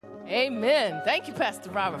Amen. Thank you, Pastor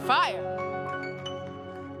Robert. Fire.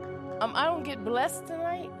 I don't get blessed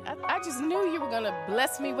tonight. I just knew you were going to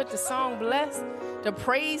bless me with the song Blessed. The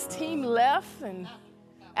praise team left and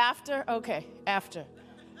after. I'm going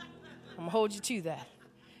to hold you to that.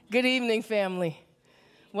 Good evening, family.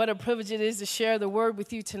 What a privilege it is to share the word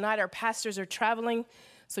with you tonight. Our pastors are traveling,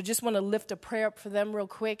 so just want to lift a prayer up for them real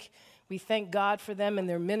quick. We thank God for them and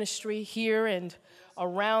their ministry here and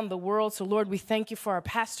around the world. So, Lord, we thank you for our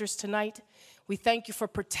pastors tonight. We thank you for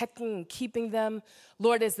protecting and keeping them.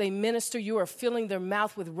 Lord, as they minister, you are filling their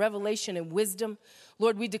mouth with revelation and wisdom.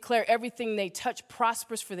 Lord, we declare everything they touch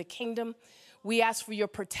prospers for the kingdom. We ask for your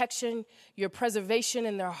protection, your preservation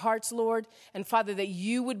in their hearts, Lord. And, Father, that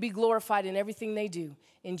you would be glorified in everything they do.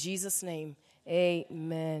 In Jesus' name,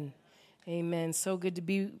 amen. Amen. So good to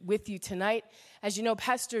be with you tonight. As you know,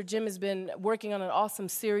 Pastor Jim has been working on an awesome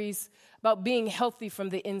series about being healthy from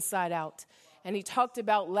the inside out. And he talked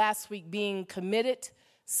about last week being committed,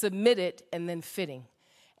 submitted, and then fitting.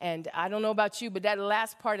 And I don't know about you, but that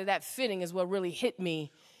last part of that fitting is what really hit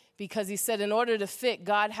me, because he said in order to fit,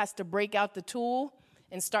 God has to break out the tool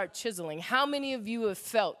and start chiseling. How many of you have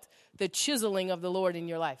felt the chiseling of the Lord in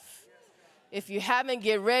your life? If you haven't,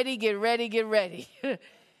 get ready, get ready, get ready.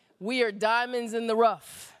 We are diamonds in the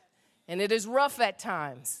rough, and it is rough at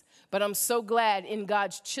times. But I'm so glad in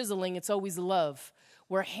God's chiseling, it's always love.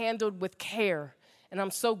 We're handled with care, and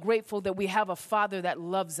I'm so grateful that we have a Father that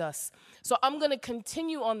loves us. So I'm going to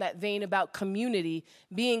continue on that vein about community,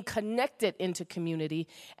 being connected into community,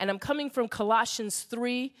 and I'm coming from Colossians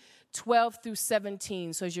 3:12 through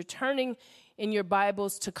 17. So as you're turning in your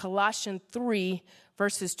Bibles to Colossians 3,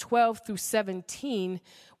 verses 12 through 17,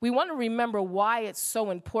 we want to remember why it's so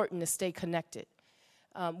important to stay connected.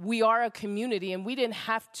 We are a community, and we didn't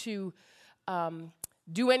have to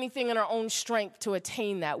do anything in our own strength to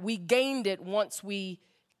attain that. We gained it once we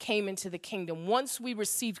came into the kingdom. Once we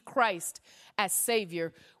received Christ as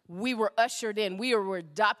Savior, we were ushered in. We were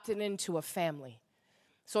adopted into a family.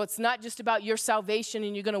 So it's not just about your salvation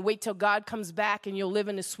and you're going to wait till God comes back and you'll live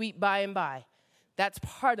in the sweet by and by. That's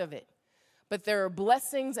part of it. But there are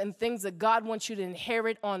blessings and things that God wants you to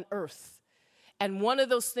inherit on earth. And one of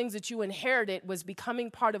those things that you inherited was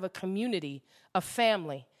becoming part of a community, a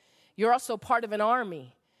family. You're also part of an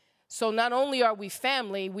army. So not only are we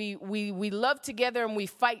family, we love together and we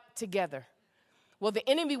fight together. Well, the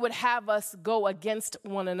enemy would have us go against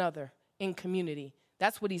one another in community.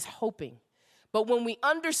 That's what he's hoping. But when we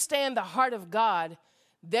understand the heart of God,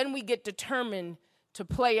 then we get determined to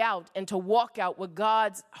play out and to walk out what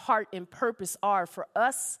God's heart and purpose are for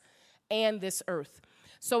us and this earth.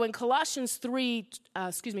 So in Colossians 12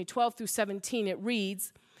 through 17, it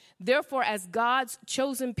reads, "Therefore, as God's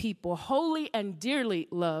chosen people, holy and dearly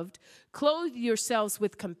loved, clothe yourselves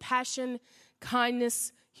with compassion,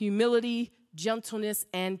 kindness, humility, gentleness,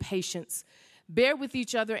 and patience. Bear with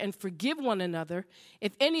each other and forgive one another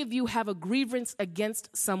if any of you have a grievance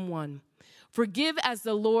against someone. Forgive as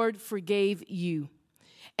the Lord forgave you.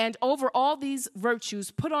 And over all these virtues,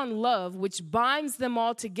 put on love, which binds them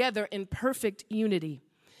all together in perfect unity.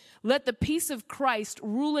 Let the peace of Christ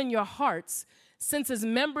rule in your hearts, since as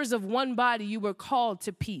members of one body you were called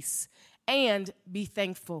to peace, and be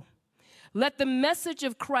thankful. Let the message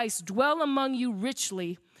of Christ dwell among you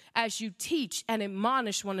richly as you teach and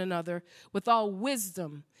admonish one another with all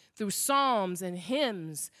wisdom through psalms and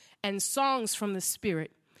hymns and songs from the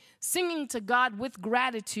Spirit, singing to God with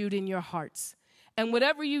gratitude in your hearts. And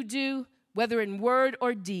whatever you do, whether in word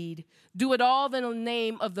or deed, do it all in the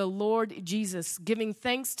name of the Lord Jesus, giving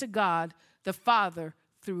thanks to God the Father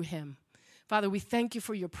through him." Father, we thank you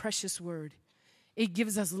for your precious word. It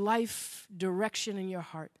gives us life, direction in your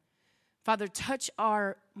heart. Father, touch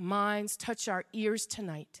our minds, touch our ears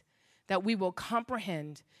tonight, that we will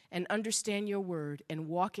comprehend and understand your word and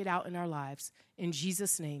walk it out in our lives. In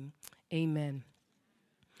Jesus' name, amen.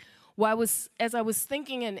 Well, as I was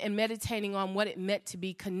thinking and meditating on what it meant to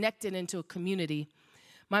be connected into a community,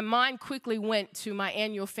 my mind quickly went to my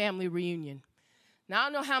annual family reunion. Now, I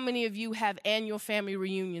don't know how many of you have annual family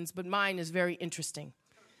reunions, but mine is very interesting.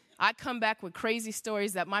 I come back with crazy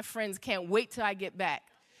stories that my friends can't wait till I get back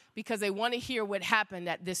because they want to hear what happened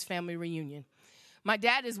at this family reunion. My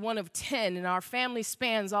dad is one of 10, and our family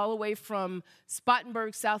spans all the way from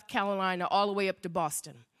Spartanburg, South Carolina, all the way up to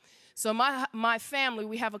Boston. So my family,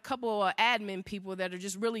 we have a couple of admin people that are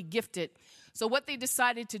just really gifted. So what they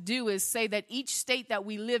decided to do is say that each state that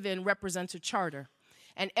we live in represents a charter.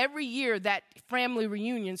 And every year that family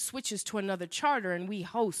reunion switches to another charter, and we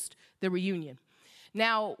host the reunion.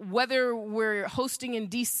 Now, whether we're hosting in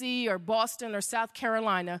D.C. or Boston or South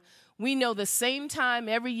Carolina, we know the same time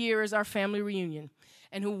every year is our family reunion.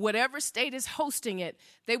 and whatever state is hosting it,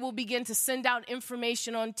 they will begin to send out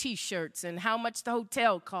information on T-shirts and how much the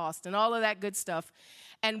hotel cost and all of that good stuff.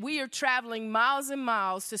 And we are traveling miles and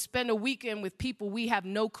miles to spend a weekend with people we have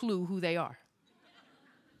no clue who they are.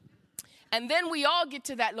 And then we all get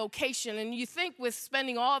to that location, and you think with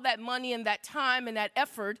spending all that money and that time and that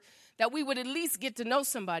effort that we would at least get to know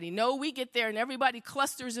somebody. No, we get there and everybody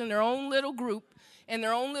clusters in their own little group, in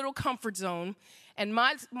their own little comfort zone. And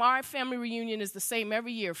my family reunion is the same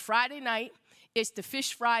every year. Friday night, it's the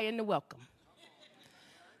fish fry and the welcome.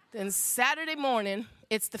 Then Saturday morning,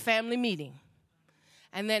 it's the family meeting.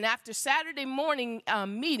 And then after Saturday morning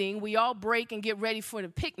meeting, we all break and get ready for the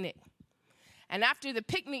picnic. And after the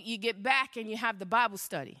picnic, you get back and you have the Bible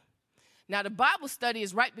study. Now, the Bible study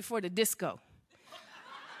is right before the disco.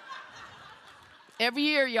 Every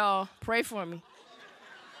year, y'all, pray for me.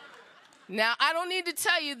 Now, I don't need to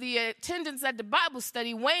tell you the attendance at the Bible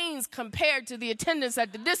study wanes compared to the attendance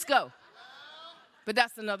at the disco. But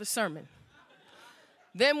that's another sermon.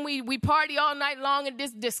 Then we party all night long at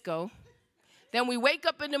this disco. Then we wake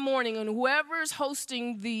up in the morning, and whoever's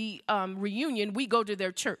hosting the reunion, we go to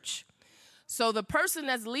their church. So the person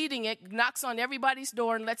that's leading it knocks on everybody's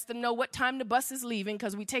door and lets them know what time the bus is leaving,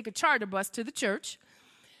 because we take a charter bus to the church.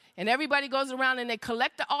 And everybody goes around and they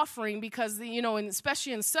collect the offering because, and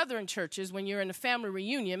especially in southern churches, when you're in a family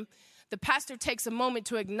reunion, the pastor takes a moment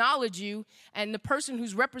to acknowledge you, and the person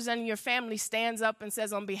who's representing your family stands up and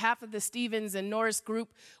says, on behalf of the Stevens and Norris group,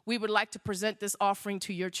 we would like to present this offering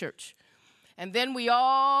to your church. And then we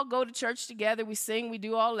all go to church together, we sing, we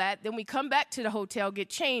do all that. Then we come back to the hotel, get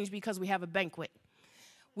changed because we have a banquet.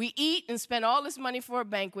 We eat and spend all this money for a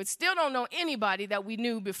banquet, still don't know anybody that we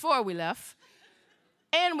knew before we left.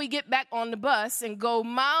 And we get back on the bus and go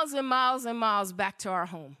miles and miles and miles back to our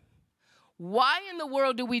home. Why in the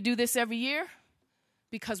world do we do this every year?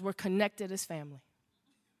 Because we're connected as family.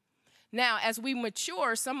 Now, as we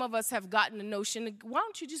mature, some of us have gotten the notion, why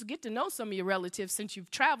don't you just get to know some of your relatives since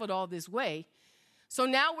you've traveled all this way? So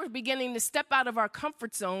now we're beginning to step out of our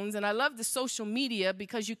comfort zones, and I love the social media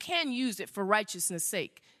because you can use it for righteousness'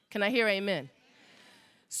 sake. Can I hear amen?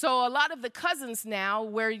 So a lot of the cousins now,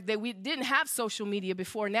 where we didn't have social media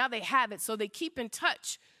before, now they have it, so they keep in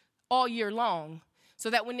touch all year long so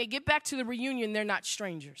that when they get back to the reunion, they're not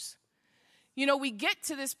strangers. We get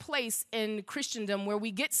to this place in Christendom where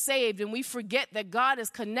we get saved and we forget that God has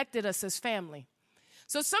connected us as family.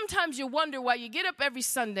 So sometimes you wonder why you get up every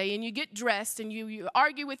Sunday and you get dressed and you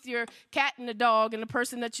argue with your cat and the dog and the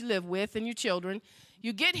person that you live with and your children.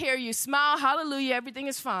 You get here, you smile, hallelujah, everything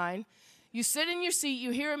is fine. You sit in your seat,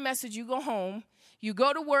 you hear a message, you go home. You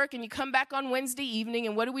go to work and you come back on Wednesday evening,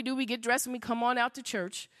 and what do? We get dressed and we come on out to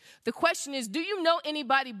church. The question is, do you know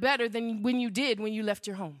anybody better than when you did when you left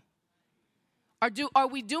your home? Are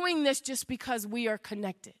we doing this just because we are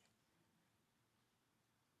connected,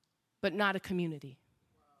 but not a community?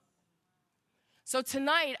 So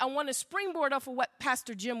tonight, I want to springboard off of what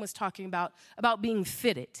Pastor Jim was talking about being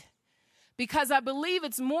fitted. Because I believe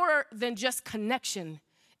it's more than just connection.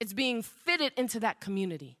 It's being fitted into that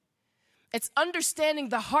community. It's understanding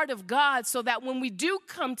the heart of God so that when we do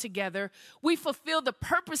come together, we fulfill the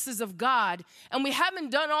purposes of God. And we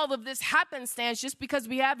haven't done all of this happenstance just because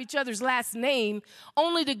we have each other's last name,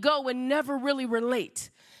 only to go and never really relate,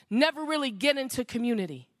 never really get into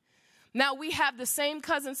community. Now, we have the same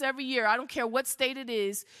cousins every year. I don't care what state it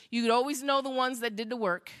is. You could always know the ones that did the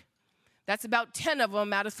work. That's about 10 of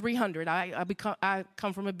them out of 300. I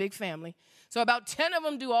come from a big family. So about 10 of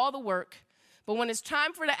them do all the work. But when it's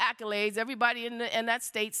time for the accolades, everybody in that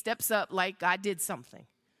state steps up like I did something.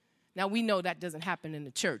 Now, we know that doesn't happen in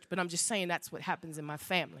the church, but I'm just saying that's what happens in my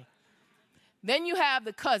family. Then you have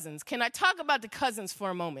the cousins. Can I talk about the cousins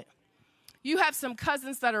for a moment? You have some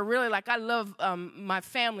cousins that are really I love my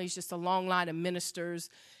family is just a long line of ministers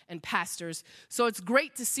and pastors. So it's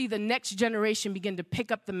great to see the next generation begin to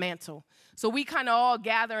pick up the mantle. So we kind of all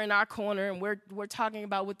gather in our corner, and we're talking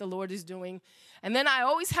about what the Lord is doing. And then I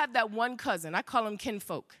always have that one cousin. I call him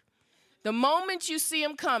kinfolk. The moment you see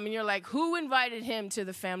him come, and you're like, who invited him to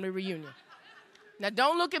the family reunion? Now,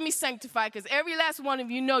 don't look at me sanctified, because every last one of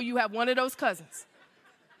you know you have one of those cousins.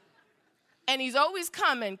 And he's always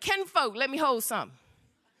coming, kinfolk, let me hold something.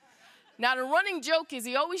 Now, the running joke is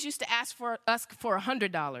he always used to ask for us for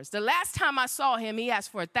 $100. The last time I saw him, he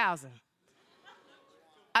asked for $1,000.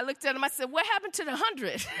 I looked at him, I said, what happened to the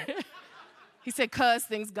 100? He said, cuz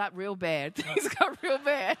things got real bad. Things got real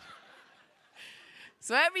bad.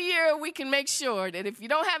 So every year we can make sure that if you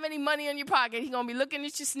don't have any money in your pocket, he's going to be looking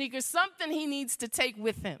at your sneakers, something he needs to take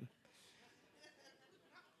with him.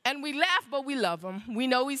 And we laugh, but we love him. We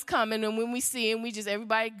know he's coming. And when we see him,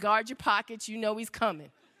 everybody guard your pockets. You know he's coming.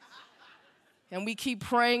 And we keep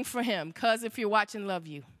praying for him. Cuz if you're watching, love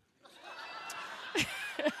you.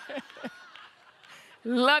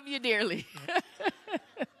 Love you dearly.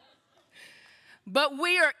 But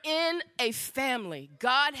we are in a family.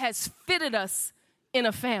 God has fitted us in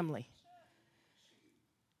a family.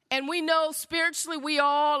 And we know spiritually we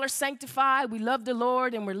all are sanctified. We love the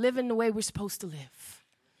Lord and we're living the way we're supposed to live.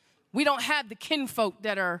 We don't have the kinfolk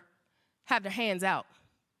that have their hands out.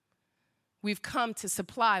 We've come to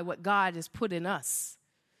supply what God has put in us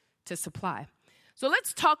to supply. So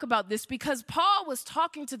let's talk about this, because Paul was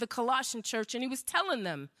talking to the Colossian church and he was telling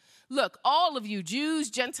them, look, all of you, Jews,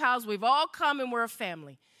 Gentiles, we've all come and we're a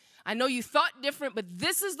family. I know you thought different, but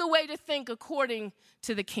this is the way to think according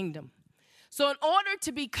to the kingdom. So in order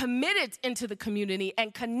to be committed into the community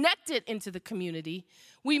and connected into the community,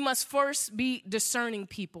 we must first be discerning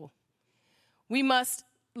people. We must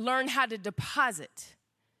learn how to deposit,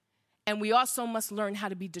 and we also must learn how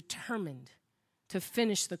to be determined to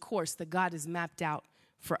finish the course that God has mapped out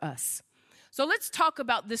for us. So let's talk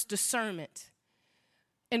about this discernment.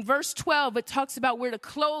 In verse 12, it talks about we're to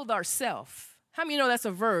clothe ourselves. How many know that's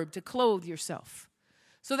a verb, to clothe yourself?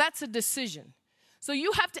 So that's a decision. So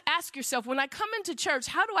you have to ask yourself, when I come into church,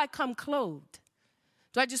 how do I come clothed?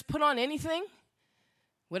 Do I just put on anything?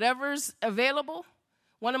 Whatever's available?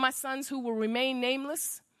 One of my sons who will remain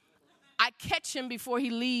nameless, I catch him before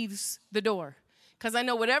he leaves the door, because I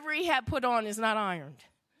know whatever he had put on is not ironed.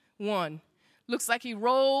 One, looks like he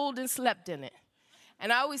rolled and slept in it.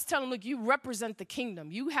 And I always tell him, look, you represent the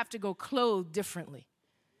kingdom. You have to go clothed differently.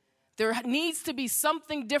 There needs to be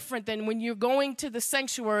something different than when you're going to the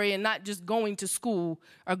sanctuary and not just going to school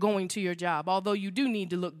or going to your job, although you do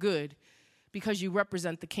need to look good because you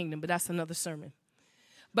represent the kingdom, but that's another sermon.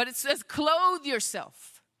 But it says clothe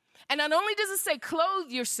yourself. And not only does it say clothe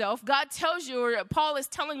yourself, God tells you, or Paul is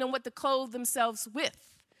telling them what to clothe themselves with.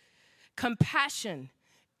 Compassion,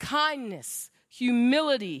 kindness,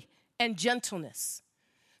 humility, and gentleness.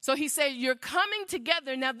 So he said, you're coming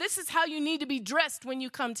together. Now, this is how you need to be dressed when you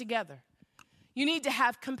come together. You need to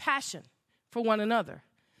have compassion for one another.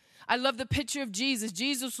 I love the picture of Jesus.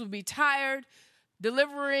 Jesus would be tired,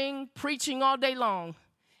 delivering, preaching all day long.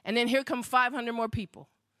 And then here come 500 more people.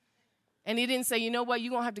 And he didn't say, you know what,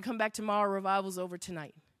 you're going to have to come back tomorrow. Revival's over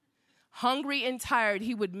tonight. Hungry and tired,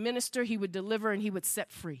 he would minister, he would deliver, and he would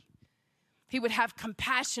set free. He would have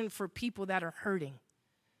compassion for people that are hurting.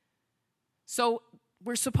 So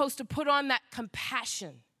we're supposed to put on that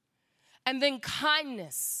compassion. And then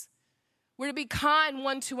kindness. We're to be kind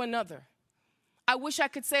one to another. I wish I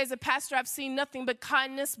could say as a pastor I've seen nothing but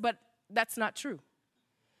kindness, but that's not true.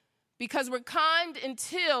 Because we're kind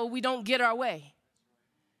until we don't get our way.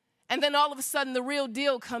 And then all of a sudden the real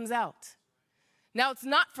deal comes out. Now it's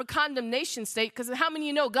not for condemnation sake, because how many of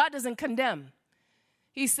you know God doesn't condemn?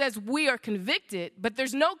 He says we are convicted, but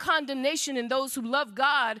there's no condemnation in those who love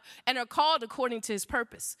God and are called according to his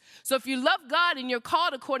purpose. So if you love God and you're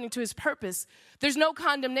called according to his purpose, there's no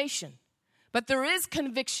condemnation, but there is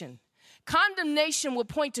conviction. Condemnation will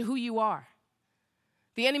point to who you are.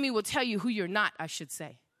 The enemy will tell you who you're not, I should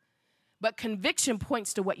say. But conviction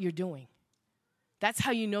points to what you're doing. That's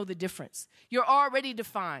how you know the difference. You're already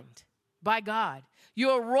defined by God.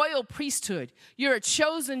 You're a royal priesthood. You're a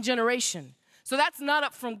chosen generation. So that's not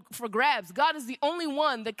up for grabs. God is the only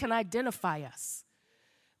one that can identify us.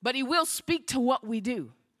 But he will speak to what we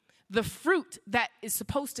do, the fruit that is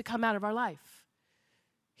supposed to come out of our life.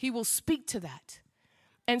 He will speak to that.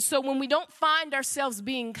 And so when we don't find ourselves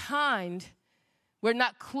being kind, we're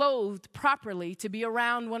not clothed properly to be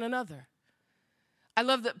around one another. I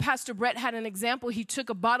love that Pastor Brett had an example. He took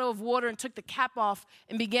a bottle of water and took the cap off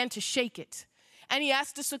and began to shake it. And he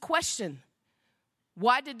asked us a question.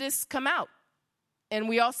 Why did this come out? And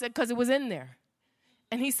we all said, because it was in there.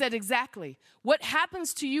 And he said, exactly. What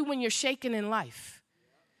happens to you when you're shaken in life?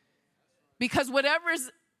 Because whatever's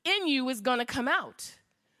in you is going to come out.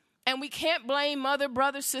 And we can't blame mother,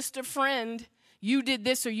 brother, sister, friend. You did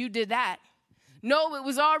this or you did that. No, it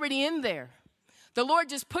was already in there. The Lord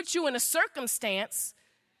just put you in a circumstance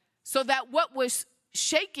so that what was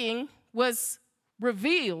shaking was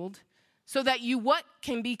revealed so that you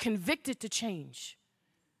can be convicted to change.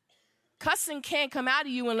 Cussing can't come out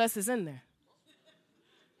of you unless it's in there.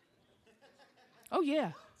 Oh,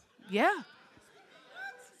 yeah. Yeah.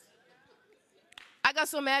 I got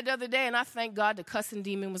so mad the other day, and I thank God the cussing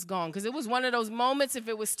demon was gone, because it was one of those moments, if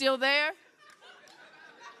it was still there.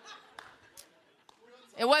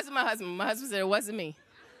 It wasn't my husband. My husband said it wasn't me.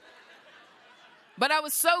 But I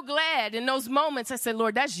was so glad in those moments. I said,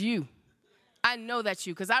 Lord, that's you. I know that's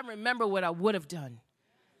you because I remember what I would have done.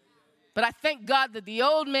 But I thank God that the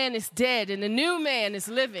old man is dead and the new man is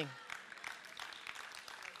living.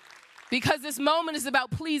 Because this moment is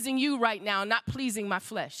about pleasing you right now, not pleasing my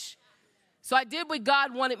flesh. So I did what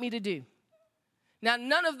God wanted me to do. Now,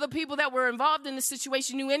 none of the people that were involved in this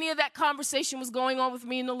situation knew any of that conversation was going on with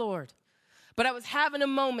me and the Lord. But I was having a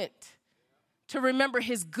moment to remember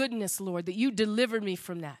his goodness, Lord, that you delivered me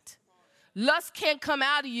from that. Lust can't come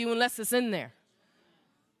out of you unless it's in there.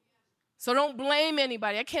 So don't blame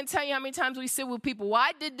anybody. I can't tell you how many times we sit with people, well,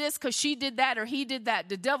 I did this because she did that or he did that.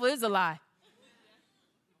 The devil is a lie.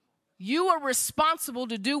 You are responsible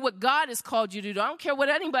to do what God has called you to do. I don't care what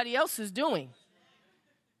anybody else is doing.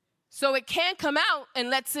 So it can't come out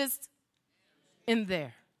unless it's in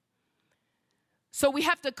there. So we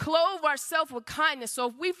have to clothe ourselves with kindness. So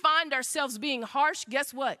if we find ourselves being harsh,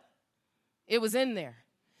 guess what? It was in there.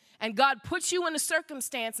 And God puts you in a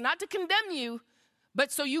circumstance, not to condemn you,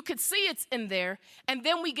 but so you could see it's in there. And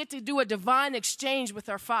then we get to do a divine exchange with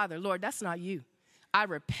our Father. Lord, that's not you. I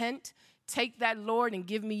repent. Take that, Lord, and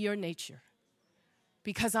give me your nature.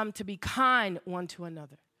 Because I'm to be kind one to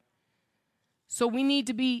another. So we need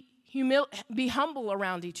to be humble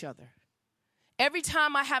around each other. Every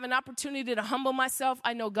time I have an opportunity to humble myself,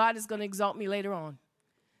 I know God is going to exalt me later on.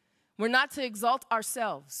 We're not to exalt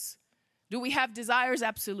ourselves. Do we have desires?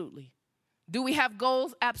 Absolutely. Do we have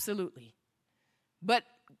goals? Absolutely. But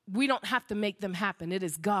we don't have to make them happen. It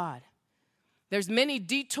is God. There's many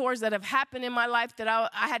detours that have happened in my life that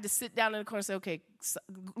I had to sit down in the corner and say, okay,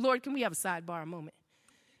 Lord, can we have a sidebar a moment?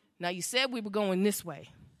 Now, you said we were going this way,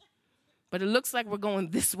 but it looks like we're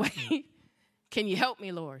going this way. Can you help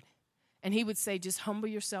me, Lord? And he would say, just humble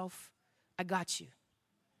yourself. I got you.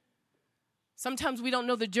 Sometimes we don't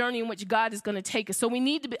know the journey in which God is going to take us. So we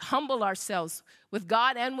need to humble ourselves with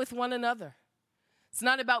God and with one another. It's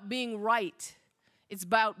not about being right. It's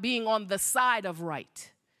about being on the side of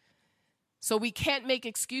right. So we can't make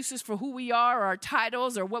excuses for who we are or our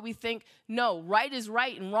titles or what we think. No, right is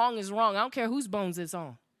right and wrong is wrong. I don't care whose bones it's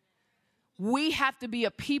on. We have to be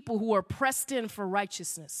a people who are pressed in for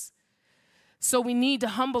righteousness. So we need to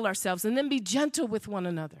humble ourselves and then be gentle with one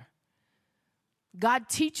another. God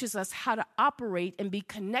teaches us how to operate and be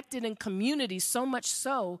connected in community so much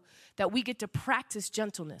so that we get to practice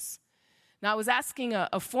gentleness. Now, I was asking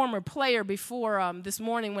a former player before this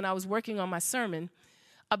morning when I was working on my sermon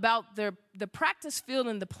about the practice field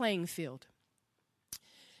and the playing field.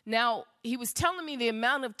 Now, he was telling me the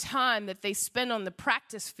amount of time that they spend on the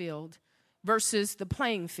practice field versus the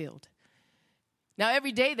playing field. Now,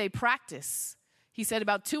 every day they practice. He said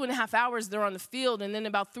about 2.5 hours they're on the field, and then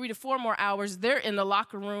about 3 to 4 more hours they're in the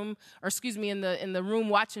locker room, in the room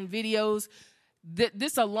watching videos.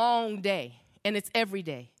 This is a long day, and it's every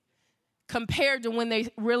day, compared to when they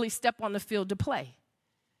really step on the field to play.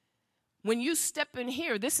 When you step in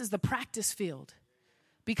here, this is the practice field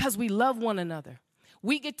because we love one another.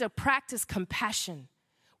 We get to practice compassion.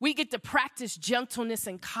 We get to practice gentleness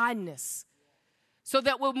and kindness so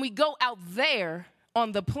that when we go out there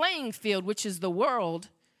on the playing field, which is the world,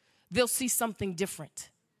 they'll see something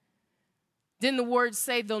different. Didn't the words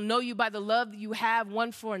say they'll know you by the love that you have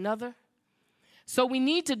one for another? So we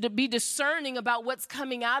need to be discerning about what's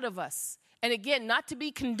coming out of us. And again, not to be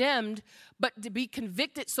condemned, but to be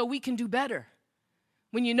convicted so we can do better.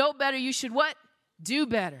 When you know better, you should what? Do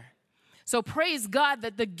better. So praise God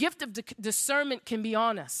that the gift of discernment can be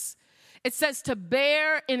on us. It says to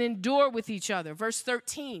bear and endure with each other. Verse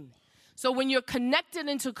 13. So when you're connected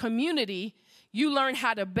into community, you learn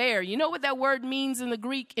how to bear. You know what that word means in the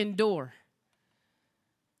Greek? Endure.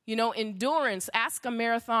 You know, endurance. Ask a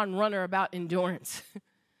marathon runner about endurance.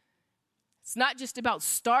 It's not just about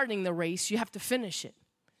starting the race, you have to finish it.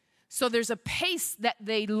 So there's a pace that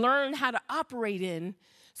they learn how to operate in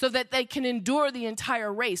so that they can endure the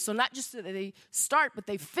entire race. So not just that they start, but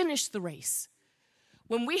they finish the race.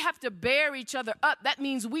 When we have to bear each other up, that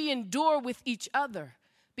means we endure with each other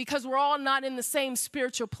because we're all not in the same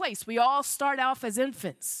spiritual place. We all start off as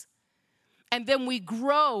infants, and then we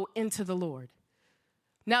grow into the Lord.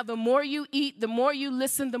 Now, the more you eat, the more you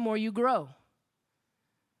listen, the more you grow.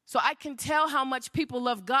 So I can tell how much people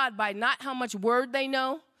love God by not how much word they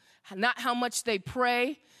know, not how much they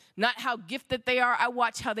pray, not how gifted they are. I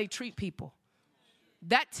watch how they treat people.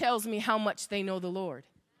 That tells me how much they know the Lord.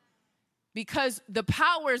 Because the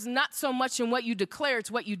power is not so much in what you declare,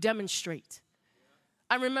 it's what you demonstrate.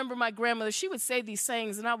 I remember my grandmother, she would say these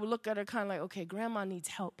sayings, and I would look at her kind of like, okay, grandma needs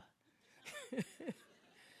help.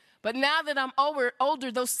 But now that I'm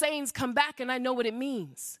older, those sayings come back, and I know what it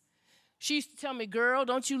means. She used to tell me, girl,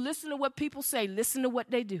 don't you listen to what people say. Listen to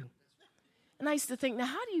what they do. And I used to think, now,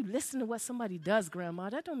 how do you listen to what somebody does,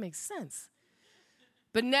 Grandma? That don't make sense.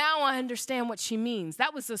 But now I understand what she means.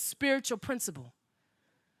 That was a spiritual principle.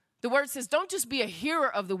 The word says, don't just be a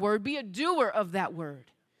hearer of the word, be a doer of that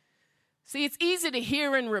word. See, it's easy to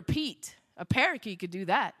hear and repeat. A parakeet could do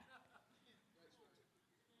that.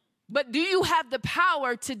 But do you have the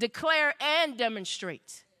power to declare and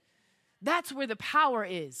demonstrate? That's where the power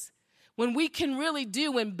is. When we can really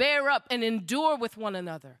do and bear up and endure with one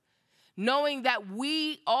another, knowing that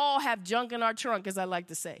we all have junk in our trunk, as I like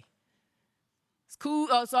to say. It's cool.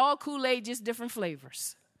 It's all Kool-Aid, just different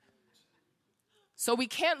flavors. So we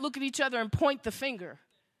can't look at each other and point the finger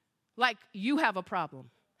like you have a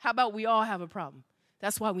problem. How about we all have a problem?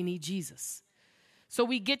 That's why we need Jesus. So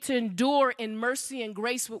we get to endure in mercy and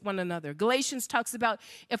grace with one another. Galatians talks about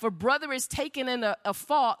if a brother is taken in a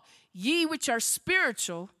fault, ye which are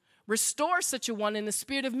spiritual, restore such a one in the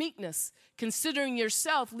spirit of meekness, considering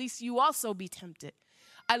yourself, lest you also be tempted.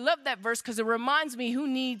 I love that verse because it reminds me who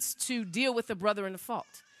needs to deal with a brother in a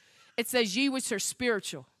fault. It says, ye which are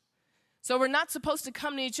spiritual. So we're not supposed to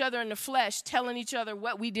come to each other in the flesh telling each other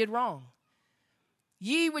what we did wrong.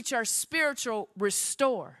 Ye which are spiritual,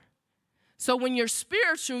 restore. So when you're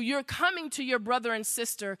spiritual, you're coming to your brother and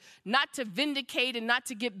sister not to vindicate and not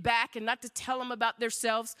to get back and not to tell them about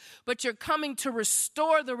themselves, but you're coming to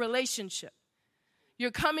restore the relationship. You're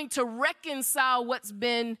coming to reconcile what's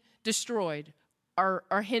been destroyed or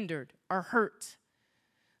hindered or hurt.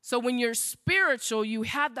 So when you're spiritual, you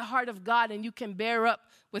have the heart of God and you can bear up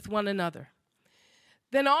with one another.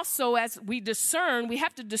 Then also, as we discern, we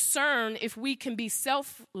have to discern if we can be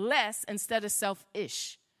selfless instead of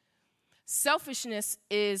selfish. Selfishness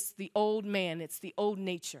is the old man. It's the old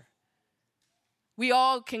nature. We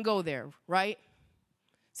all can go there, right?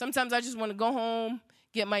 Sometimes I just want to go home,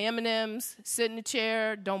 get my M&Ms, sit in the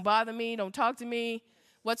chair, don't bother me, don't talk to me.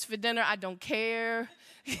 What's for dinner? I don't care.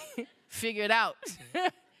 Figure it out.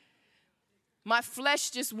 My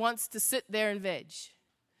flesh just wants to sit there and veg,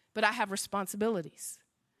 but I have responsibilities.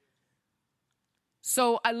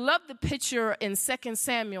 So I love the picture in 2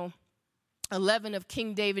 Samuel 11 of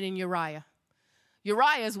King David and Uriah.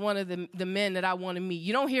 Uriah is one of the men that I want to meet.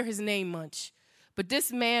 You don't hear his name much, but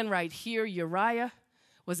this man right here, Uriah,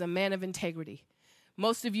 was a man of integrity.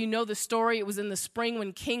 Most of you know the story. It was in the spring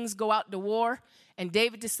when kings go out to war, and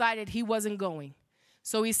David decided he wasn't going.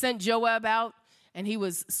 So he sent Joab out, and he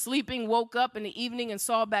was sleeping, woke up in the evening and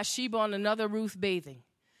saw Bathsheba on another roof bathing.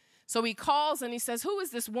 So he calls and he says, who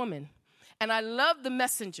is this woman? And I love the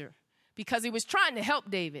messenger because he was trying to help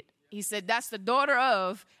David. He said, that's the daughter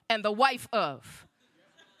of and the wife of.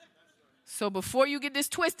 So before you get this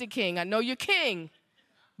twisted, king, I know you're king,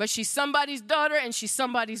 but she's somebody's daughter and she's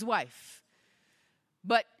somebody's wife.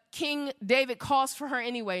 But King David calls for her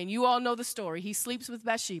anyway, and you all know the story. He sleeps with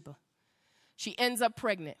Bathsheba. She ends up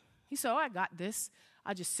pregnant. He said, I got this.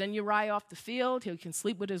 I'll just send Uriah off the field. He can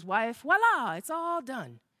sleep with his wife. Voila, it's all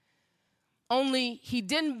done. Only he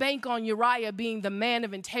didn't bank on Uriah being the man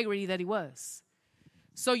of integrity that he was.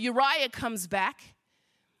 So Uriah comes back,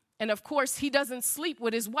 and of course, he doesn't sleep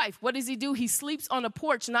with his wife. What does he do? He sleeps on a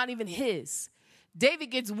porch, not even his. David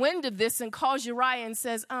gets wind of this and calls Uriah and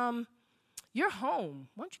says, you're home.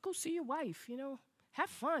 Why don't you go see your wife? Have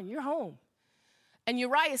fun. You're home. And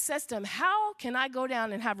Uriah says to him, how can I go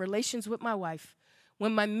down and have relations with my wife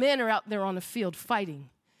when my men are out there on the field fighting?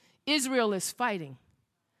 Israel is fighting.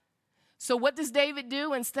 So what does David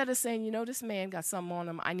do? Instead of saying, this man got something on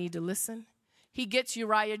him, I need to listen, he gets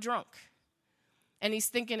Uriah drunk. And he's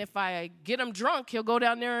thinking, if I get him drunk, he'll go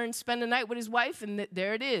down there and spend the night with his wife, and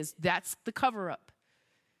there it is. That's the cover-up.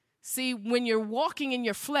 See, when you're walking in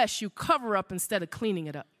your flesh, you cover up instead of cleaning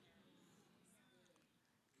it up.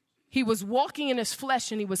 He was walking in his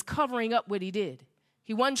flesh, and he was covering up what he did.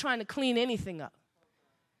 He wasn't trying to clean anything up.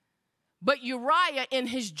 But Uriah, in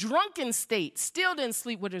his drunken state, still didn't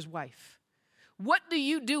sleep with his wife. What do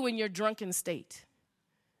you do in your drunken state?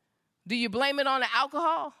 Do you blame it on the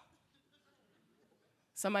alcohol?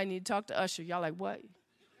 Somebody need to talk to Usher. Y'all like, what?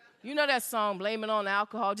 You know that song, Blame It on the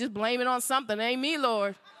Alcohol. Just blame it on something. It ain't me,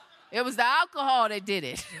 Lord. It was the alcohol that did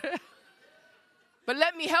it. But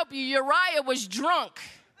let me help you. Uriah was drunk,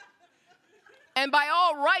 and by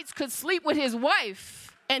all rights could sleep with his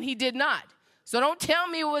wife, and he did not. So don't tell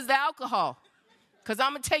me it was the alcohol, because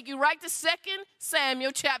I'm going to take you right to 2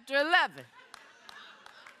 Samuel chapter 11.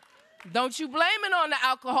 Don't you blame it on the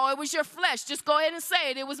alcohol. It was your flesh. Just go ahead and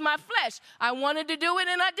say it. It was my flesh. I wanted to do it,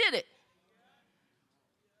 and I did it.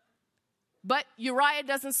 But Uriah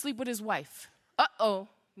doesn't sleep with his wife. Uh-oh.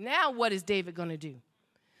 Now what is David going to do?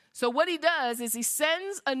 So what he does is he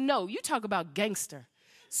sends a note. You talk about gangster.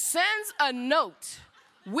 Sends a note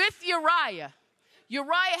with Uriah.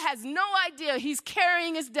 Uriah has no idea he's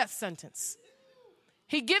carrying his death sentence.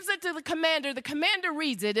 He gives it to the commander. The commander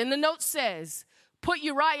reads it, and the note says, put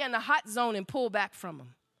Uriah in a hot zone and pull back from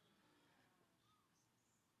him.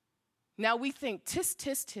 Now we think, tisk,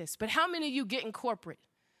 tisk, tisk. But how many of you get in corporate?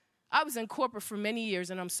 I was in corporate for many years,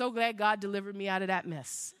 and I'm so glad God delivered me out of that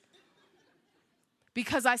mess.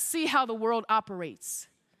 Because I see how the world operates.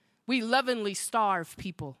 We lovingly starve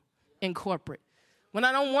people in corporate. When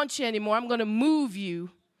I don't want you anymore, I'm going to move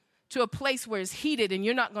you to a place where it's heated and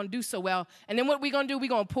you're not going to do so well. And then what we're going to do, we're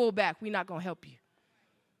going to pull back. We're not going to help you.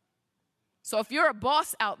 So if you're a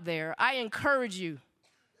boss out there, I encourage you,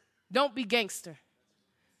 don't be gangster.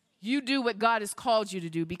 You do what God has called you to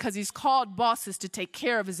do because he's called bosses to take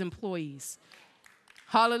care of his employees.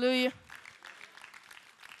 Hallelujah.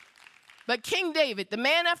 But King David, the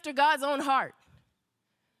man after God's own heart,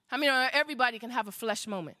 I mean, everybody can have a flesh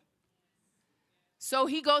moment. So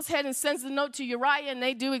he goes ahead and sends the note to Uriah, and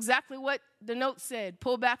they do exactly what the note said,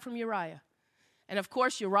 pull back from Uriah. And, of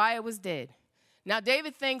course, Uriah was dead. Now,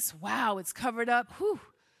 David thinks, wow, it's covered up. Whew.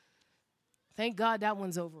 Thank God that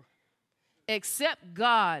one's over. Except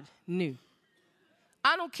God knew.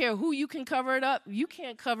 I don't care who you can cover it up. You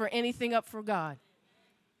can't cover anything up for God.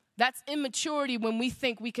 That's immaturity when we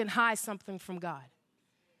think we can hide something from God.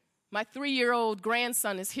 My 3-year-old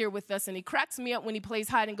grandson is here with us, and he cracks me up when he plays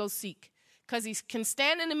hide and go seek. Because he can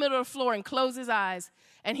stand in the middle of the floor and close his eyes,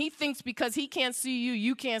 and he thinks because he can't see you,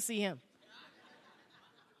 you can't see him.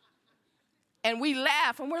 And we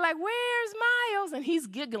laugh, and we're like, where's Miles? And he's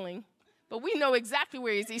giggling, but we know exactly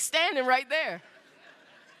where he is. He's standing right there.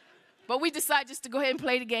 But we decide just to go ahead and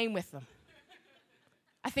play the game with him.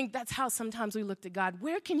 I think that's how sometimes we look to God.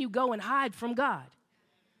 Where can you go and hide from God?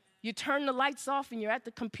 You turn the lights off, and you're at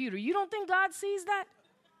the computer. You don't think God sees that?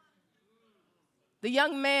 The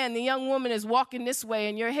young man, the young woman is walking this way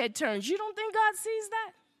and your head turns. You don't think God sees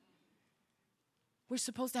that? We're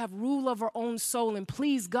supposed to have rule of our own soul and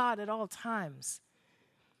please God at all times.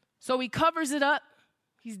 So he covers it up.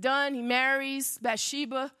 He's done. He marries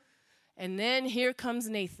Bathsheba. And then here comes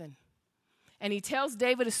Nathan. And he tells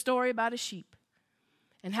David a story about a sheep.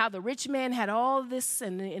 And how the rich man had all this,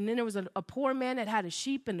 and then there was a poor man that had a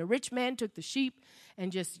sheep, and the rich man took the sheep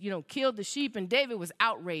and just, killed the sheep, and David was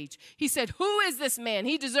outraged. He said, who is this man?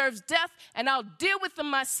 He deserves death, and I'll deal with him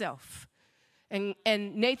myself. And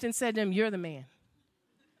Nathan said to him, you're the man.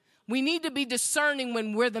 We need to be discerning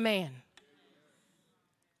when we're the man.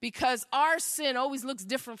 Because our sin always looks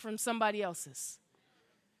different from somebody else's.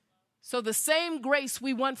 So the same grace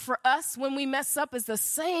we want for us when we mess up is the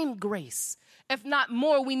same grace. If not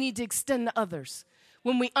more, we need to extend to others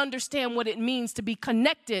when we understand what it means to be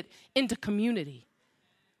connected into community.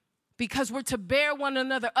 Because we're to bear one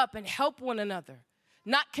another up and help one another,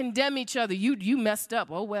 not condemn each other. You messed up.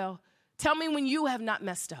 Oh, well, tell me when you have not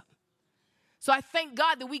messed up. So I thank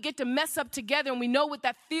God that we get to mess up together and we know what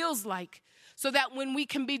that feels like so that when we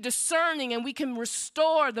can be discerning and we can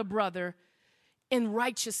restore the brother in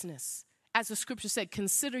righteousness. As the scripture said,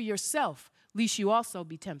 consider yourself, lest you also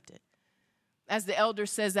be tempted. As the elder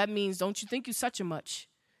says, that means don't you think you such a much,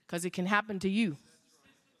 because it can happen to you.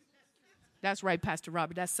 That's right, Pastor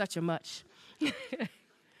Robert, that's such a much.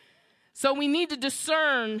 So we need to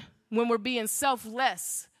discern when we're being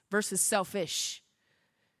selfless versus selfish.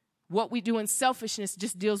 What we do in selfishness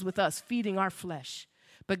just deals with us, feeding our flesh.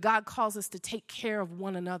 But God calls us to take care of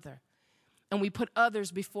one another. And we put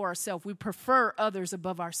others before ourselves. We prefer others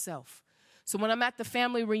above ourselves. So when I'm at the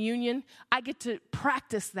family reunion, I get to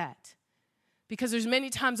practice that. Because there's many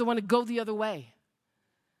times I want to go the other way.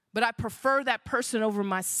 But I prefer that person over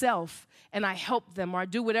myself, and I help them, or I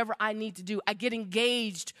do whatever I need to do. I get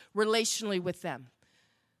engaged relationally with them.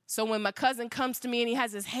 So when my cousin comes to me and he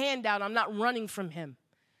has his hand out, I'm not running from him.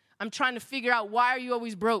 I'm trying to figure out, why are you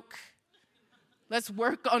always broke? Let's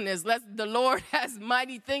work on this. The Lord has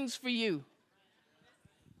mighty things for you.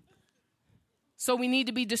 So we need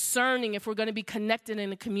to be discerning if we're going to be connected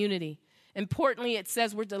in a community. Importantly, it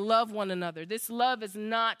says we're to love one another. This love is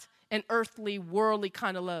not an earthly, worldly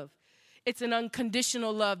kind of love. It's an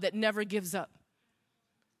unconditional love that never gives up.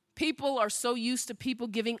 People are so used to people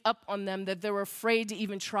giving up on them that they're afraid to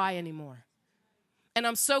even try anymore. And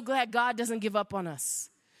I'm so glad God doesn't give up on us.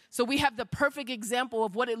 So we have the perfect example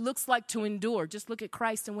of what it looks like to endure. Just look at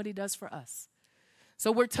Christ and what he does for us.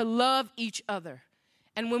 So we're to love each other.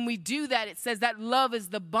 And when we do that, it says that love is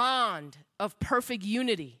the bond of perfect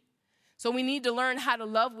unity. So we need to learn how to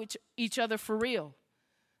love with each other for real.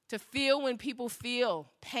 To feel when people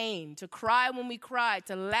feel pain. To cry when we cry.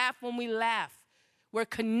 To laugh when we laugh. We're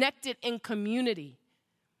connected in community.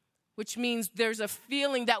 which means there's a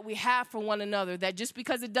feeling that we have for one another, that just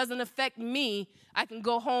because it doesn't affect me, I can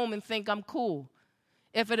go home and think I'm cool.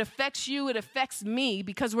 If it affects you, it affects me,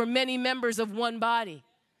 because we're many members of one body.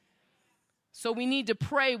 So we need to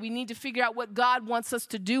pray. We need to figure out what God wants us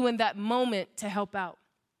to do in that moment to help out.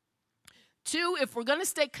 2, if we're going to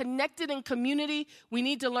stay connected in community, we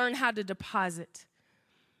need to learn how to deposit.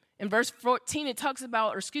 In verse 14, it talks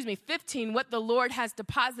about, 15, what the Lord has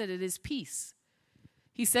deposited is peace.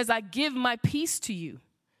 He says, I give my peace to you.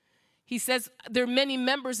 He says there are many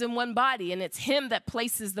members in one body, and it's him that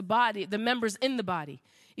places the members in the body.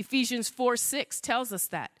 Ephesians 4:6 tells us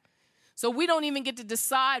that. So we don't even get to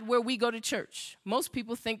decide where we go to church. Most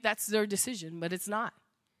people think that's their decision, but it's not.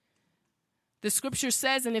 The scripture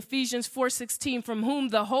says in Ephesians 4:16, from whom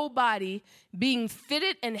the whole body, being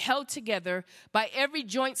fitted and held together by every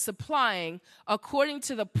joint supplying, according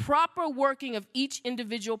to the proper working of each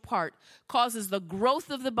individual part, causes the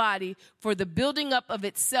growth of the body for the building up of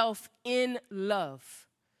itself in love.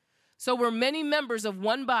 So we're many members of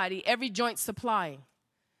one body, every joint supplying.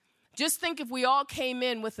 Just think if we all came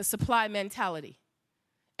in with a supply mentality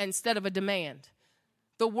instead of a demand.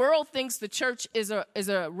 The world thinks the church is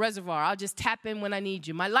a reservoir. I'll just tap in when I need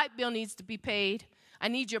you. My light bill needs to be paid. I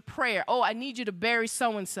need your prayer. Oh, I need you to bury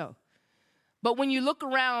so-and-so. But when you look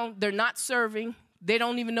around, they're not serving. They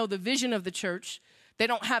don't even know the vision of the church. They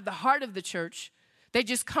don't have the heart of the church. They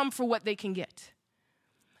just come for what they can get.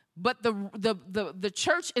 But the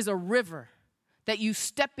church is a river that you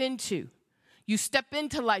step into. You step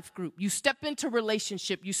into life group. You step into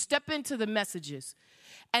relationship. You step into the messages.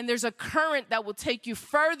 And there's a current that will take you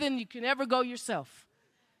further than you can ever go yourself.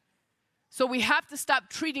 So we have to stop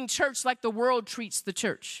treating church like the world treats the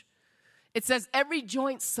church. It says every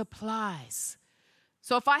joint supplies.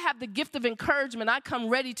 So if I have the gift of encouragement, I come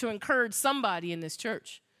ready to encourage somebody in this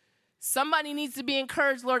church. Somebody needs to be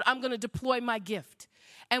encouraged. Lord, I'm going to deploy my gift.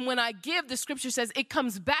 And when I give, the scripture says it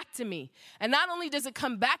comes back to me. And not only does it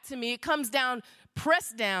come back to me, it comes down,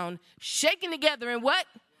 pressed down, shaken together, and what?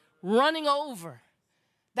 Running over.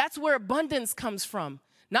 That's where abundance comes from.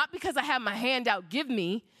 Not because I have my hand out, give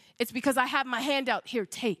me. It's because I have my hand out, here,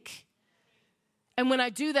 take. And when I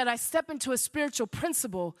do that, I step into a spiritual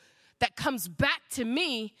principle that comes back to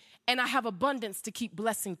me, and I have abundance to keep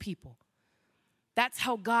blessing people. That's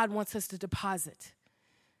how God wants us to deposit.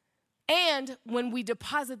 And when we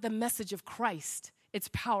deposit the message of Christ, it's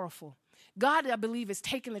powerful. God, I believe, is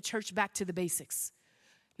taking the church back to the basics.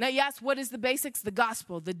 Now, you ask, what is the basics? The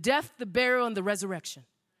gospel, the death, the burial, and the resurrection.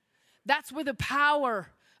 That's where the power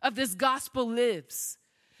of this gospel lives.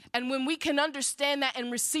 And when we can understand that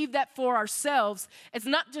and receive that for ourselves, it's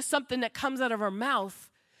not just something that comes out of our mouth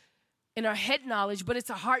in our head knowledge, but it's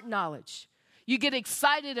a heart knowledge. You get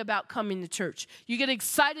excited about coming to church. You get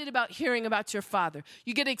excited about hearing about your Father.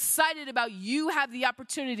 You get excited about you have the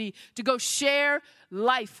opportunity to go share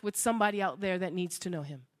life with somebody out there that needs to know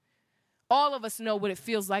him. All of us know what it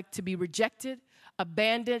feels like to be rejected,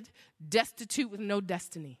 abandoned, destitute with no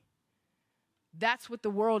destiny. That's what the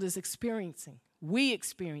world is experiencing. We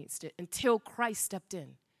experienced it until Christ stepped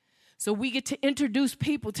in. So we get to introduce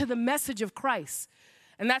people to the message of Christ.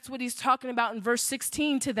 And that's what he's talking about in verse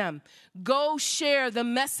 16 to them. Go share the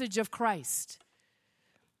message of Christ.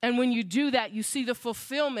 And when you do that, you see the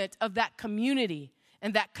fulfillment of that community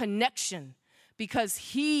and that connection, because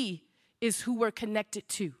he is who we're connected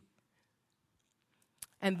to.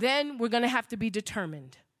 And then we're going to have to be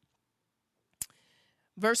determined.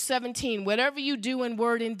 Verse 17, whatever you do in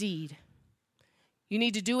word and deed, you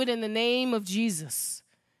need to do it in the name of Jesus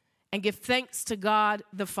and give thanks to God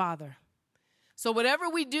the Father. So whatever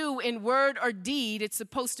we do in word or deed, it's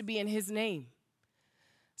supposed to be in his name.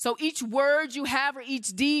 So each word you have or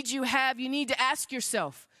each deed you have, you need to ask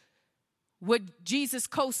yourself, would Jesus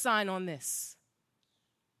co-sign on this?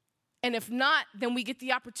 And if not, then we get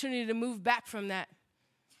the opportunity to move back from that.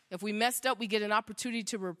 If we messed up, we get an opportunity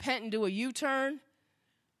to repent and do a U-turn.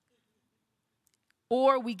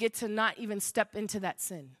 Or we get to not even step into that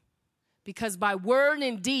sin. Because by word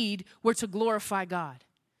and deed, we're to glorify God.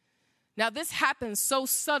 Now, this happens so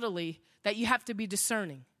subtly that you have to be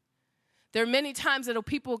discerning. There are many times that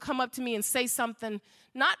people will come up to me and say something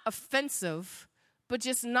not offensive, but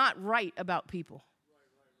just not right about people.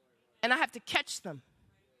 And I have to catch them.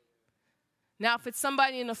 Now, if it's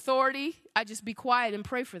somebody in authority, I just be quiet and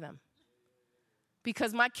pray for them.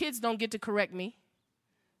 Because my kids don't get to correct me.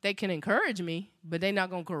 They can encourage me, but they're not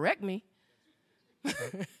going to correct me.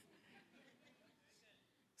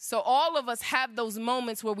 So all of us have those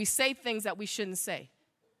moments where we say things that we shouldn't say.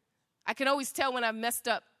 I can always tell when I've messed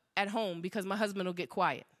up at home because my husband will get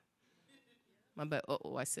quiet.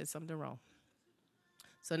 I said something wrong.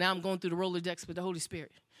 So now I'm going through the Rolodex with the Holy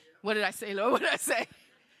Spirit. What did I say, Lord? What did I say?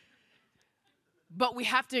 But we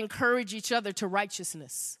have to encourage each other to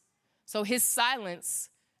righteousness. So his silence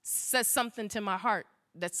says something to my heart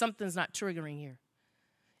that something's not triggering here.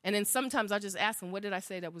 And then sometimes I just ask him, what did I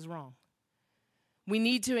say that was wrong? We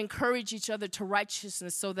need to encourage each other to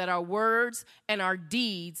righteousness so that our words and our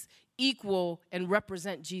deeds equal and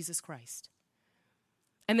represent Jesus Christ.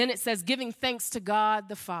 And then it says, giving thanks to God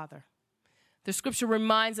the Father. The scripture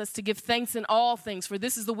reminds us to give thanks in all things, for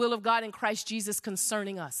this is the will of God in Christ Jesus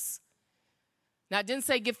concerning us. Now, it didn't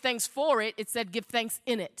say give thanks for it. It said give thanks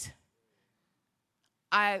in it.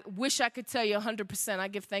 I wish I could tell you 100% I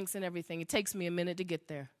give thanks in everything. It takes me a minute to get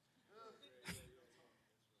there.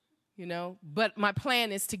 But my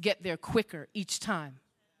plan is to get there quicker each time.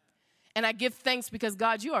 And I give thanks because,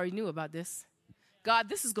 God, you already knew about this. God,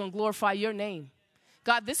 this is going to glorify your name.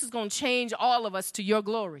 God, this is going to change all of us to your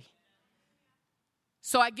glory.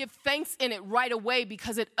 So I give thanks in it right away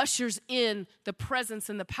because it ushers in the presence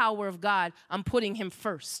and the power of God. I'm putting him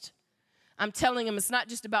first. I'm telling him it's not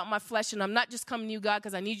just about my flesh, and I'm not just coming to you, God,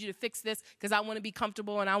 because I need you to fix this because I want to be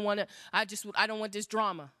comfortable and I don't want this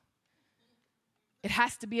drama. It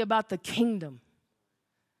has to be about the kingdom.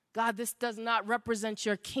 God, this does not represent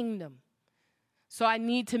your kingdom. So I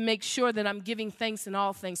need to make sure that I'm giving thanks in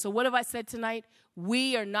all things. So what have I said tonight?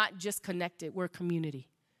 We are not just connected, we're community.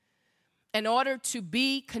 In order to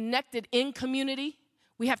be connected in community,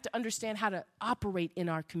 we have to understand how to operate in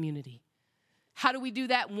our community. How do we do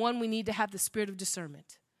that? One, we need to have the spirit of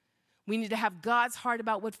discernment. We need to have God's heart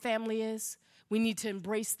about what family is. We need to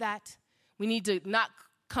embrace that. We need to not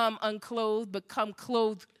come unclothed, but come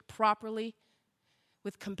clothed properly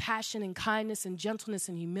with compassion and kindness and gentleness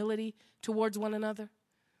and humility towards one another.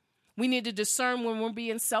 We need to discern when we're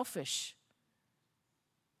being selfish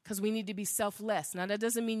because we need to be selfless. Now, that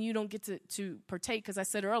doesn't mean you don't get to partake, because I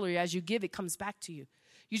said earlier, as you give, it comes back to you.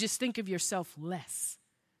 You just think of yourself less.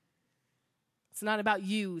 It's not about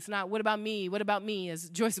you. It's not, what about me? What about me? As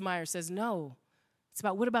Joyce Meyer says, no. It's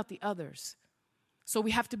about what about the others? So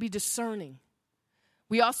we have to be discerning.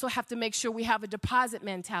 We also have to make sure we have a deposit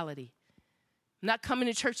mentality. I'm not coming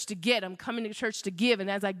to church to get. I'm coming to church to give. And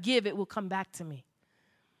as I give, it will come back to me.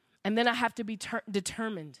 And then I have to be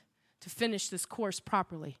determined to finish this course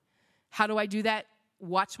properly. How do I do that?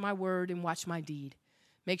 Watch my word and watch my deed.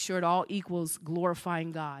 Make sure it all equals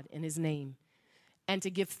glorifying God in his name. And to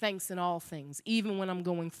give thanks in all things, even when I'm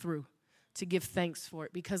going through, to give thanks for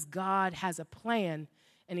it. Because God has a plan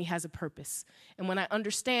and he has a purpose. And when I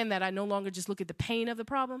understand that, I no longer just look at the pain of the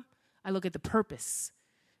problem. I look at the purpose.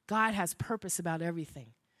 God has purpose about everything,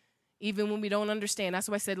 even when we don't understand. That's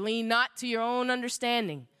why I said, lean not to your own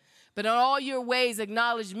understanding, but in all your ways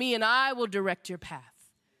acknowledge me, and I will direct your path.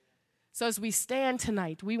 So as we stand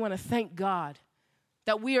tonight, we want to thank God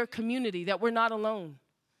that we are a community, that we're not alone.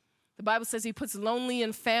 The Bible says he puts lonely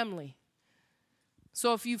in family.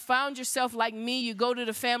 So if you found yourself like me, you go to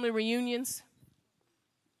the family reunions,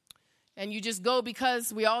 and you just go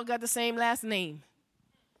because we all got the same last name,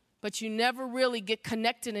 but you never really get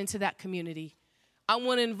connected into that community. I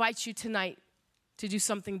want to invite you tonight to do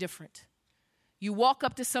something different. You walk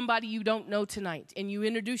up to somebody you don't know tonight, and you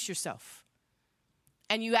introduce yourself.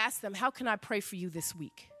 And you ask them, how can I pray for you this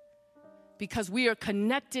week? Because we are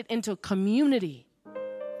connected into community.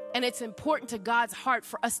 And it's important to God's heart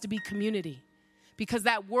for us to be community. Because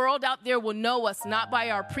that world out there will know us not by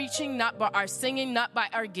our preaching, not by our singing, not by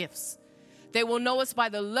our gifts. They will know us by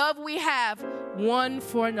the love we have one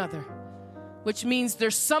for another. Which means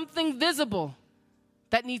there's something visible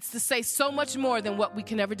that needs to say so much more than what we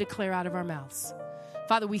can ever declare out of our mouths.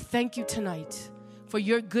 Father, we thank you tonight for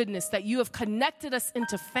your goodness, that you have connected us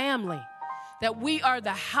into family, that we are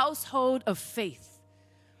the household of faith.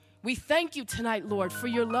 We thank you tonight, Lord, for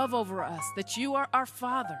your love over us, that you are our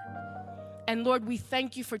Father. And Lord, we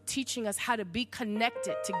thank you for teaching us how to be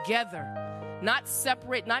connected together, not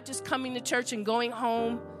separate, not just coming to church and going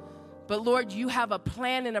home. But Lord, you have a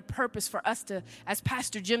plan and a purpose for us to, as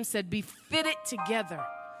Pastor Jim said, be fitted together.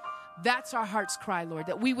 That's our heart's cry, Lord,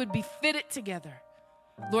 that we would be fitted together.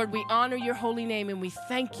 Lord, we honor your holy name, and we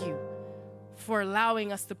thank you for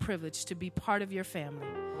allowing us the privilege to be part of your family.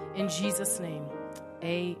 In Jesus' name,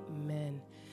 amen.